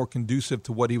that was more conducive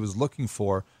to what he was looking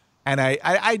for. And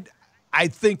I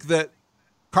think that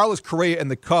Carlos Correa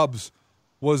and the Cubs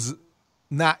was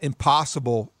not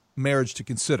impossible marriage to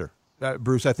consider.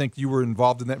 Bruce, I think you were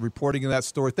involved in that reporting in that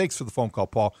story. Thanks for the phone call,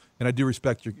 Paul. And I do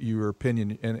respect your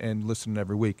opinion and listening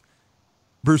every week.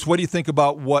 Bruce, what do you think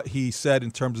about what he said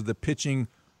in terms of the pitching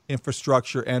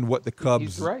infrastructure and what the Cubs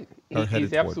He's right. are headed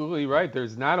He's absolutely right.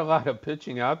 There's not a lot of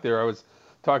pitching out there. I was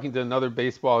talking to another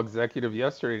baseball executive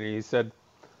yesterday, and he said,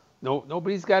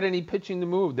 nobody's got any pitching to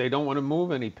move. They don't want to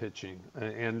move any pitching.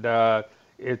 And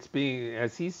it's being,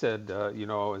 as he said,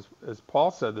 as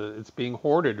Paul said, it's being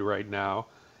hoarded right now.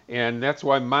 And that's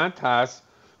why Montas,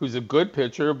 who's a good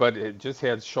pitcher, but it just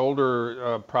had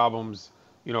shoulder problems,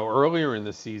 earlier in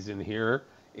the season here.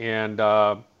 And,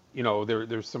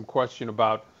 there's some question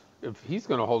about if he's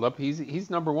going to hold up.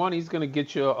 He's number one. He's going to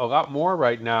get you a lot more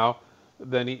right now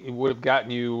than he would have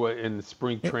gotten you in the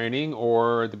spring training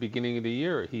or at the beginning of the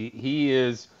year. He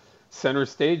is center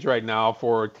stage right now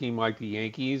for a team like the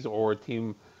Yankees or a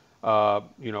team,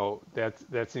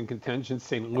 that's in contention.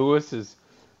 St. Louis is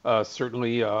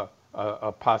certainly a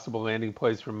possible landing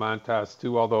place for Montas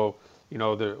too, although,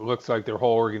 it looks like their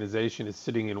whole organization is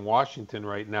sitting in Washington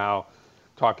right now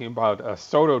talking about a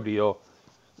Soto deal.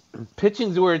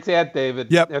 Pitching's where it's at,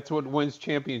 David. Yep. That's what wins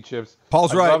championships.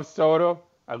 Paul's right. I love Soto.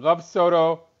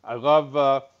 I love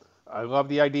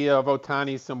the idea of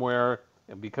Ohtani somewhere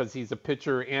because he's a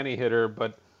pitcher and a hitter,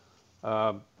 but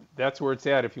that's where it's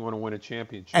at if you want to win a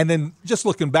championship. And then just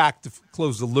looking back to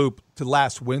close the loop to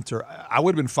last winter, I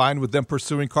would have been fine with them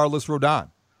pursuing Carlos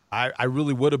Rodon. I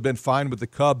really would have been fine with the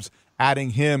Cubs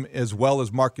adding him as well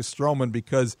as Marcus Stroman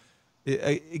because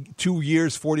 2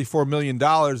 years, $44 million,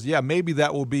 maybe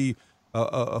that will be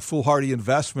a foolhardy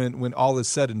investment when all is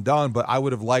said and done, but I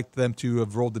would have liked them to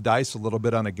have rolled the dice a little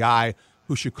bit on a guy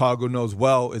who Chicago knows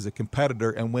well is a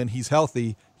competitor, and when he's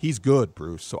healthy, he's good,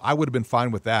 Bruce. So I would have been fine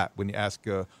with that when you ask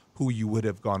who you would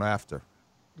have gone after.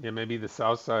 Yeah, maybe the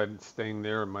South Side staying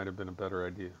there might have been a better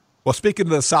idea. Well, speaking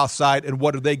of the South Side and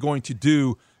what are they going to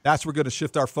do, that's where we're going to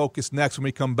shift our focus next when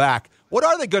we come back. What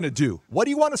are they going to do? What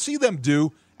do you want to see them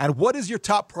do? And what is your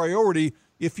top priority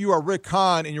if you are Rick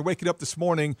Hahn and you're waking up this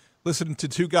morning listening to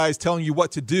two guys telling you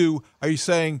what to do? Are you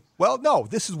saying, well, no,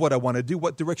 this is what I want to do.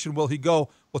 What direction will he go?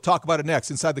 We'll talk about it next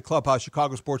inside the Clubhouse,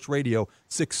 Chicago Sports Radio,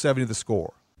 670 The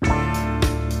Score.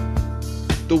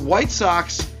 The White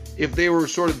Sox, if they were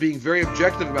sort of being very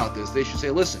objective about this, they should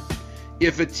say, listen,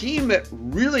 if a team that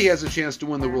really has a chance to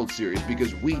win the World Series,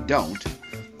 because we don't,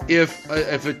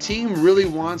 if a team really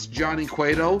wants Johnny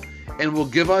Cueto and will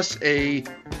give us a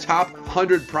top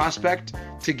 100 prospect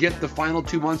to get the final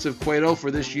 2 months of Cueto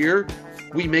for this year,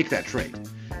 we make that trade.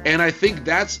 And I think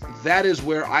that is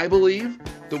where I believe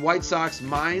the White Sox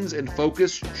minds and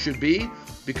focus should be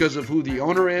because of who the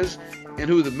owner is and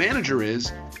who the manager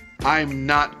is. I'm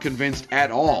not convinced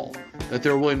at all that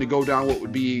they're willing to go down what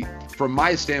would be, from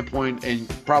my standpoint, and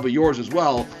probably yours as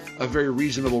well, a very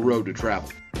reasonable road to travel.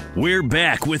 We're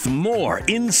back with more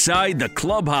Inside the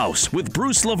Clubhouse with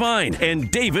Bruce Levine and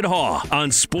David Haugh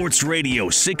on Sports Radio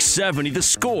 670 The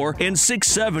Score and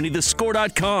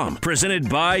 670thescore.com. Presented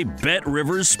by Bet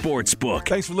Rivers Sportsbook.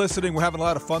 Thanks for listening. We're having a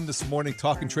lot of fun this morning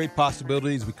talking trade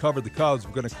possibilities. We covered the Cubs.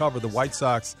 We're going to cover the White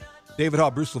Sox. David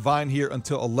Haugh, Bruce Levine here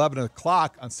until 11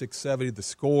 o'clock on 670 The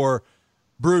Score.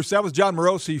 Bruce, that was John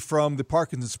Morosi from the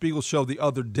Parkinson Spiegel show the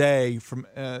other day.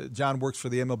 John works for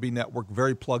the MLB Network,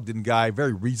 very plugged-in guy,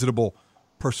 very reasonable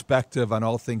perspective on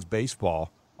all things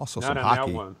baseball. Also Not some on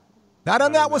hockey. That one. Not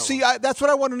on that one. See, that's what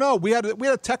I want to know. We had a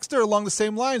texter along the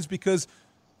same lines because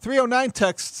 309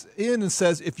 texts in and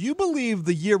says, if you believe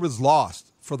the year was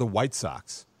lost for the White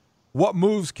Sox, what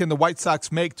moves can the White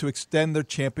Sox make to extend their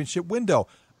championship window?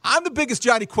 I'm the biggest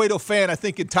Johnny Cueto fan, I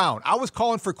think, in town. I was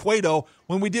calling for Cueto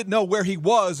when we didn't know where he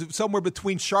was, somewhere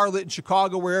between Charlotte and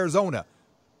Chicago or Arizona.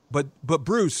 But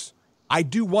Bruce, I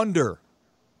do wonder,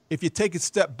 if you take a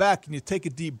step back and you take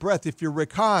a deep breath, if you're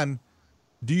Rick Hahn,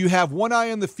 do you have one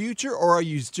eye on the future or are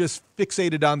you just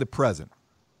fixated on the present?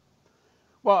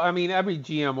 Well, I mean, every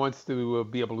GM wants to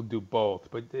be able to do both.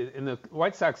 But in the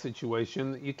White Sox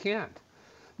situation, you can't.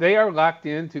 They are locked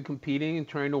into competing and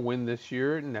trying to win this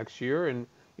year and next year and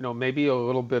maybe a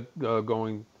little bit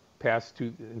going past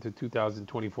into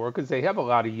 2024 because they have a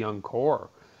lot of young core.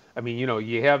 I mean,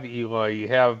 you have Eloy, you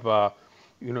have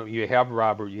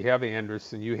Robert, you have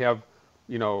Anderson, you have,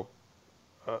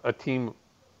 a team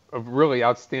of really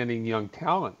outstanding young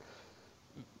talent.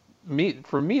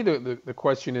 For me, the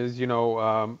question is,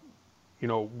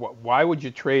 why would you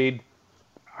trade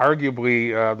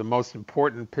arguably the most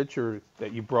important pitcher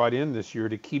that you brought in this year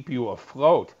to keep you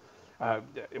afloat?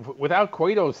 Without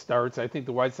Cueto's starts, I think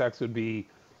the White Sox would be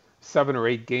 7 or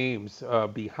 8 games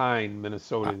behind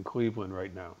Minnesota and Cleveland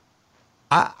right now.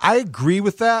 I agree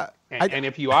with that. And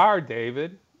if you are,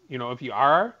 David,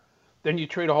 then you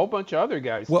trade a whole bunch of other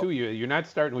guys too. You're not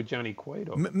starting with Johnny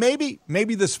Cueto. Maybe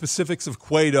the specifics of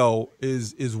Cueto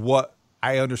is what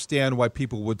I understand why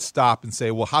people would stop and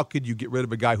say, well, how could you get rid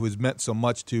of a guy who has meant so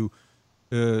much to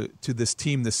this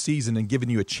team this season and given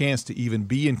you a chance to even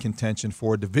be in contention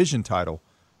for a division title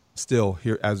still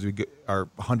here as we are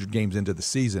 100 games into the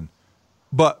season.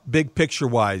 But big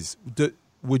picture-wise,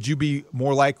 would you be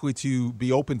more likely to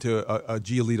be open to a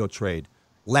Giolito trade?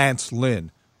 Lance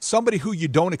Lynn, somebody who you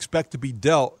don't expect to be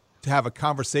dealt, to have a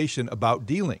conversation about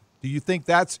dealing. Do you think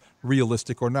that's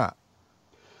realistic or not?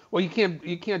 Well, you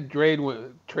can't trade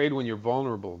when you're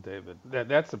vulnerable, David.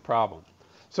 That's the problem.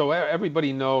 So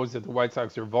everybody knows that the White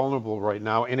Sox are vulnerable right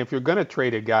now, and if you're going to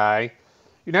trade a guy,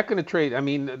 you're not going to trade. I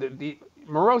mean,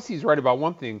 Morosi's right about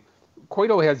one thing.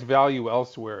 Cueto has value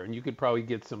elsewhere, and you could probably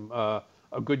get a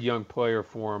good young player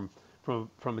for him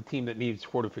from a team that needs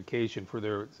fortification for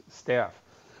their staff.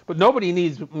 But nobody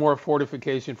needs more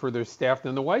fortification for their staff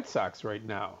than the White Sox right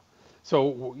now.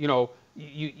 So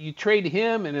you trade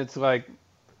him, and it's like,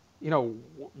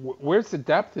 where's the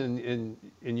depth in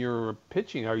your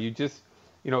pitching? Are you just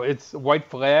it's a white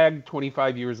flag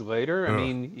 25 years later. I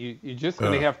mean, you're just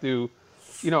going to have to,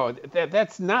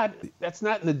 that's not in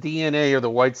the DNA of the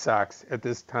White Sox at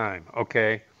this time.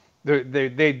 Okay,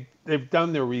 they've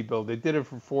done their rebuild. They did it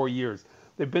for 4 years.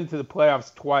 They've been to the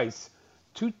playoffs twice,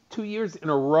 two years in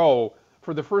a row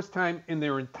for the first time in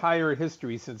their entire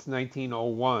history since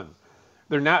 1901.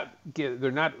 They're not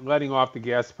letting off the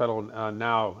gas pedal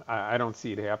now. I don't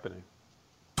see it happening.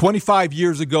 25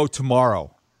 years ago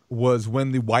tomorrow was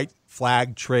when the white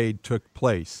flag trade took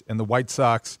place, and the White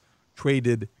Sox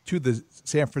traded to the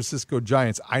San Francisco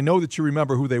Giants. I know that you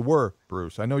remember who they were,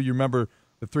 Bruce. I know you remember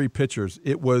the 3 pitchers.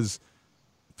 It was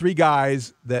 3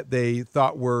 guys that they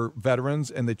thought were veterans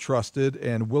and they trusted,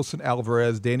 and Wilson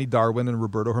Alvarez, Danny Darwin, and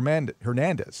Roberto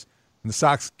Hernandez. And the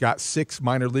Sox got 6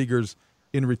 minor leaguers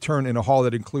in return in a haul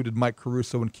that included Mike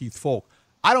Caruso and Keith Folk.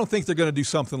 I don't think they're going to do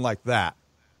something like that,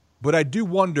 but I do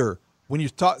wonder, when you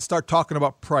start talking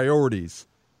about priorities,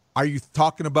 are you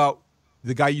talking about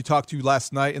the guy you talked to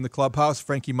last night in the clubhouse,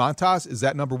 Frankie Montas? Is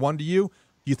that number 1 to you?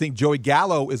 Do you think Joey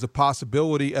Gallo is a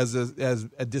possibility as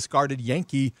a discarded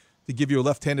Yankee to give you a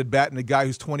left-handed bat and a guy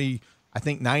who's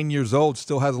 9 years old,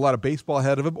 still has a lot of baseball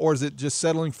ahead of him? Or is it just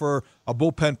settling for a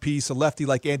bullpen piece, a lefty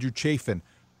like Andrew Chafin?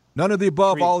 None of the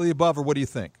above, all of the above, or what do you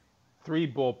think? 3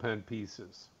 bullpen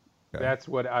pieces. Okay. That's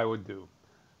what I would do.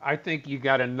 I think you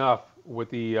got enough with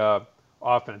the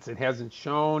offense. It hasn't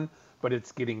shown, but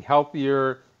it's getting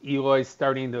healthier. Eloy's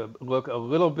starting to look a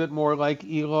little bit more like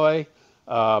Eloy.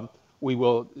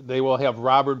 They will have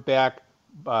Robert back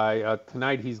by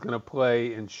tonight. He's going to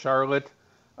play in Charlotte.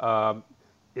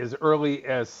 As early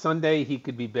as Sunday, he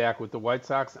could be back with the White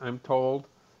Sox, I'm told.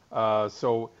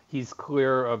 So he's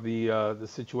clear of the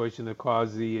situation that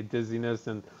caused the dizziness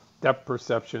and depth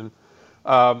perception.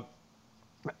 I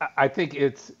think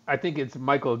it's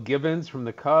Michael Givens from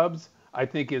the Cubs. I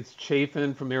think it's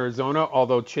Chafin from Arizona,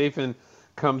 although Chafin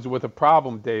comes with a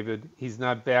problem, David. He's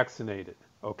not vaccinated,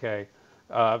 okay?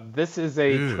 This is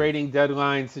a trading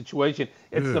deadline situation.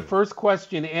 It's the first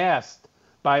question asked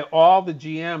by all the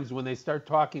GMs when they start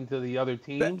talking to the other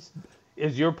teams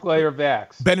is your player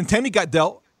vaxxed. Benintendi got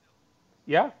dealt.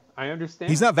 Yeah, I understand.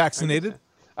 He's not vaccinated.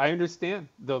 I understand.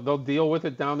 They'll deal with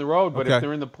it down the road. But Okay. if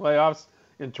they're in the playoffs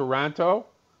in Toronto,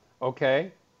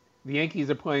 okay, the Yankees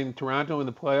are playing Toronto in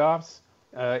the playoffs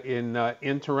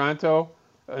in Toronto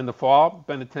in the fall.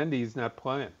 Benintendi's not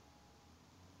playing.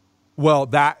 Well,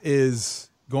 that is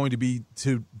going to be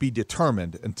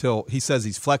determined until he says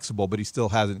he's flexible, but he still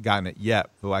hasn't gotten it yet.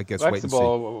 So I guess Flexible.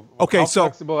 wait and see. Okay, How so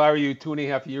flexible are you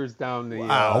 2.5 years down the?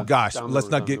 wow, gosh, down let's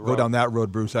the- not go down that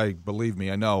road, Bruce. Believe me,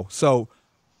 I know. So,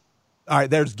 all right,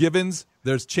 there's Givens,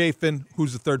 there's Chafin.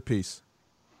 Who's the third piece?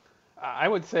 I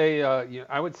would say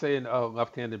I would say a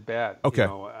left-handed bat. Okay. You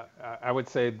know, I would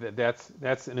say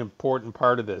that's an important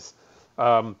part of this.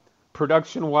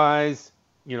 Production-wise,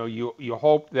 you know, you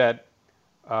hope that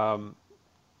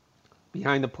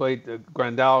behind the plate,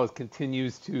 Grandal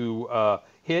continues to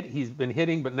hit. He's been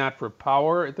hitting, but not for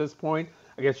power at this point.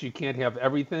 I guess you can't have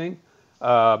everything.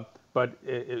 But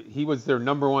he was their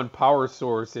number one power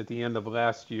source at the end of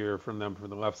last year from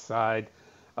the left side.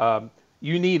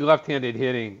 You need left-handed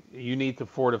hitting. You need to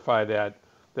fortify that.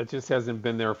 That just hasn't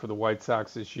been there for the White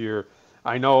Sox this year.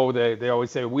 I know they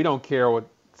always say, we don't care what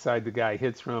side the guy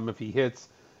hits from. If he hits,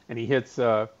 and he hits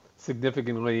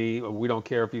significantly, we don't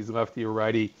care if he's lefty or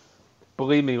righty.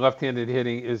 Believe me, left-handed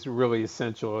hitting is really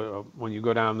essential when you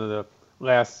go down to the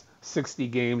last 60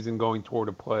 games and going toward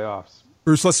the playoffs.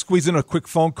 Bruce, let's squeeze in a quick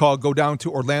phone call. Go down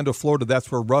to Orlando, Florida.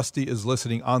 That's where Rusty is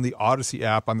listening on the Odyssey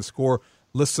app on the Score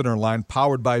listener line,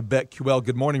 powered by BetQL.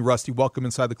 Good morning, Rusty. Welcome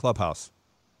inside the clubhouse.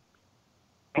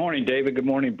 Good morning, David. Good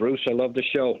morning, Bruce. I love the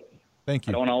show. Thank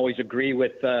you. I don't always agree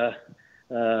with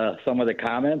some of the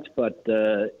comments, but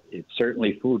it's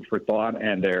certainly food for thought,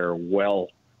 and they're well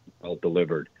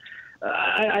delivered.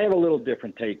 I have a little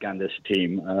different take on this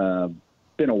team.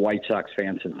 Been a White Sox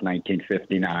fan since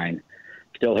 1959.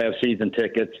 Still have season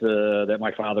tickets that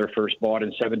my father first bought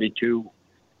in '72.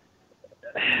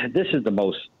 This is the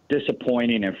most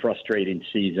disappointing and frustrating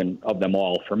season of them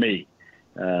all for me.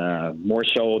 More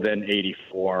so than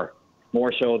 '84,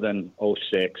 more so than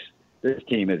 '06. This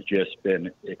team has just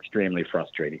been extremely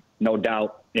frustrating. No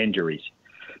doubt, injuries.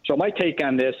 So my take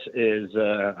on this is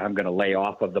I'm going to lay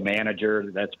off of the manager.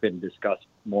 That's been discussed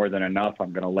more than enough.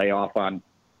 I'm going to lay off on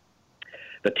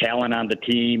the talent on the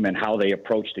team and how they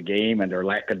approach the game and their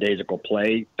lackadaisical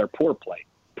play, their poor play,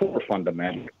 poor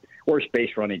fundamentals. Worst base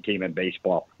running team in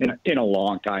baseball in a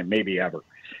long time, maybe ever.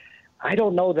 I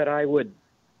don't know that I would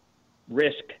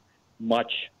risk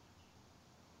much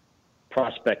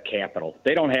prospect capital.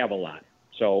 They don't have a lot.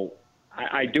 So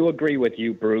I do agree with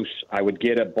you, Bruce. I would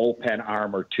get a bullpen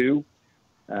arm or two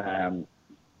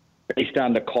based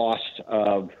on the cost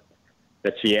of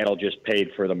that Seattle just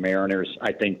paid for the Mariners.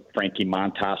 I think Frankie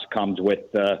Montas comes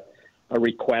with a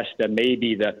request that may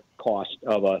be the cost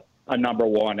of a number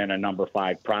one and a number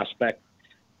five prospect.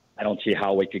 I don't see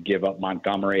how we could give up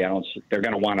Montgomery. They're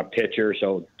going to want a pitcher.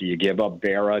 So do you give up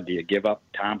Vera? Do you give up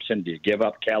Thompson? Do you give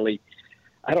up Kelly?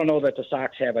 I don't know that the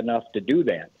Sox have enough to do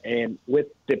that. And with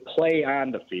the play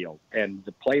on the field and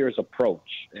the players' approach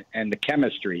and the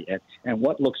chemistry and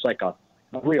what looks like a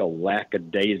real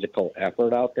lackadaisical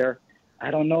effort out there,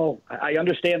 I don't know. I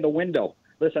understand the window.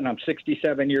 Listen, I'm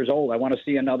 67 years old. I want to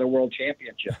see another world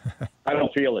championship. I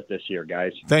don't feel it this year,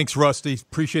 guys. Thanks, Rusty.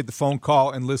 Appreciate the phone call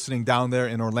and listening down there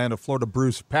in Orlando, Florida.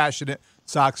 Bruce, passionate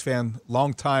Sox fan,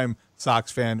 longtime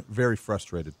Sox fan, very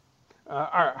frustrated.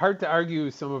 Hard to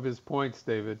argue some of his points,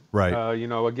 David. Right.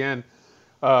 Again,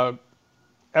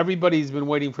 everybody's been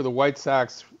waiting for the White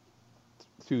Sox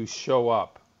to show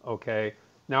up, okay?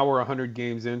 Now we're 100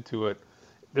 games into it.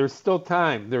 There's still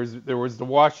time. There was the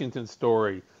Washington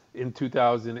story in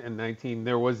 2019.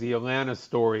 There was the Atlanta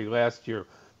story last year.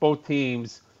 Both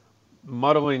teams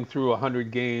muddling through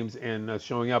 100 games and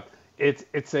showing up. It's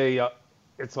a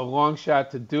long shot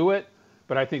to do it,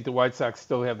 but I think the White Sox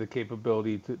still have the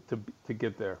capability to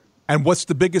get there. And what's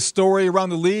the biggest story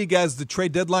around the league as the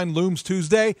trade deadline looms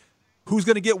Tuesday? Who's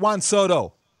going to get Juan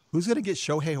Soto? Who's going to get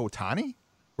Shohei Ohtani?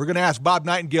 We're going to ask Bob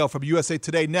Nightingale from USA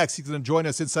Today next. He's going to join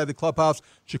us inside the clubhouse.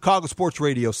 Chicago Sports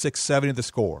Radio 670 The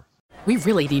Score. We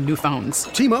really need new phones.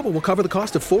 T-Mobile will cover the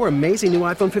cost of 4 amazing new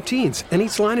iPhone 15s, and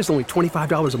each line is only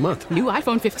 $25 a month. New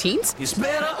iPhone 15s? It's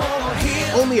better over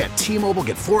here. Only at T-Mobile,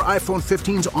 get 4 iPhone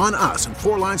 15s on us and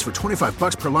 4 lines for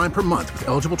 $25 per line per month with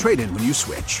eligible trade-in when you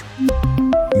switch.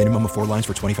 Minimum of 4 lines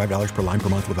for $25 per line per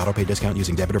month with autopay discount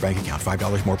using debit or bank account.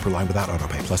 $5 more per line without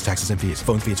autopay, plus taxes and fees.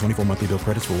 Phone fee at 24 monthly bill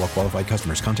credits for well-qualified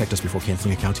customers. Contact us before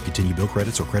canceling account to continue bill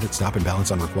credits or credit stop and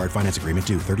balance on required finance agreement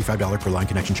due. $35 per line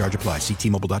connection charge applies. See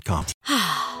T-Mobile.com.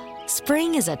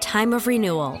 Spring is a time of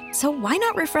renewal, so why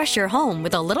not refresh your home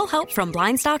with a little help from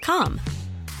Blinds.com?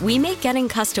 We make getting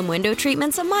custom window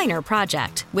treatments a minor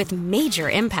project with major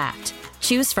impact.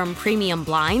 Choose from premium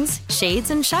blinds, shades,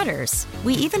 and shutters.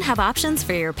 We even have options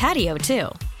for your patio, too.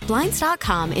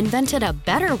 Blinds.com invented a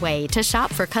better way to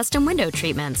shop for custom window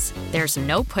treatments. There's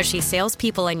no pushy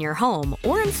salespeople in your home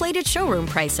or inflated showroom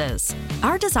prices.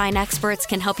 Our design experts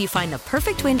can help you find the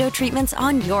perfect window treatments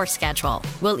on your schedule.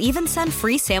 We'll even send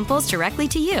free samples directly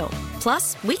to you.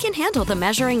 Plus, we can handle the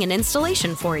measuring and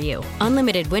installation for you.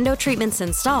 Unlimited window treatments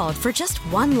installed for just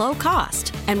one low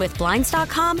cost. And with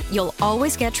Blinds.com, you'll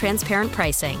always get transparent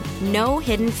pricing. No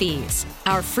hidden fees.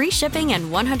 Our free shipping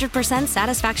and 100%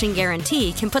 satisfaction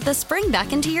guarantee can put the spring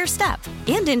back into your step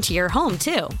and into your home,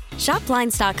 too. Shop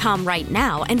Blinds.com right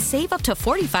now and save up to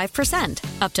 45%.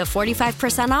 Up to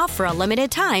 45% off for a limited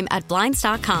time at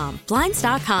Blinds.com.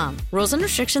 Blinds.com. Rules and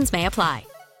restrictions may apply.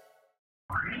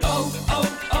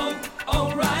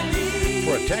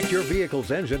 Protect your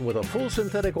vehicle's engine with a full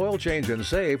synthetic oil change and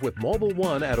save with Mobil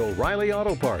 1 at O'Reilly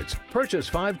Auto Parts. Purchase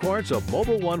 5 quarts of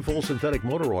Mobil 1 full synthetic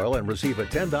motor oil and receive a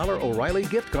 $10 O'Reilly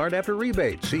gift card after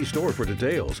rebate. See store for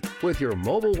details. With your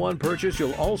Mobil 1 purchase,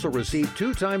 you'll also receive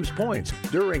 2 times points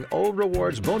during O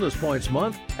Rewards Bonus Points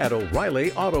Month at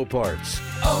O'Reilly Auto Parts.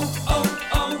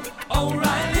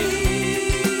 O'Reilly.